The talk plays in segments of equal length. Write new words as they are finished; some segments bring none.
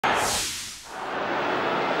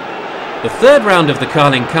The third round of the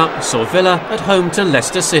Carling Cup saw Villa at home to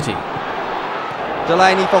Leicester City.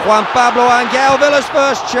 Delaney for Juan Pablo Angel, Villa's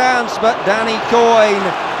first chance, but Danny Coyne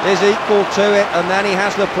is equal to it, and then he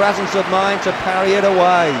has the presence of mind to parry it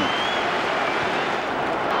away.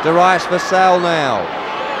 Darius Vassell now.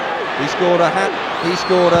 He scored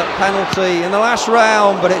a penalty in the last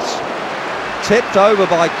round, but it's tipped over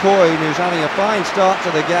by Coyne, who's having a fine start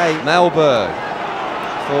to the game. Melberg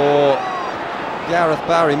for Gareth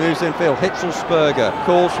Barry, moves infield. Hitzelsperger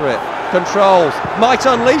calls for it, controls, might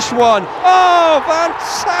unleash one. Oh,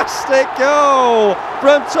 fantastic goal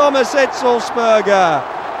from Thomas Hitzelsperger,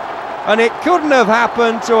 and it couldn't have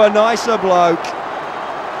happened to a nicer bloke.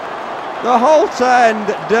 The Holt End,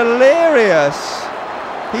 delirious.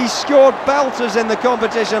 He scored belters in the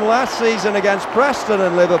competition last season against Preston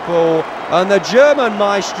and Liverpool, and the German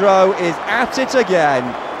maestro is at it again.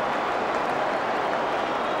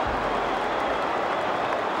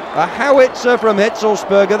 A howitzer from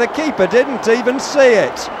Hitzelsperger, the keeper didn't even see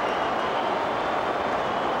it.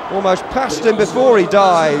 Almost passed him before he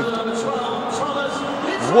dived.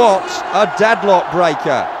 What a deadlock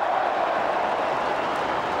breaker.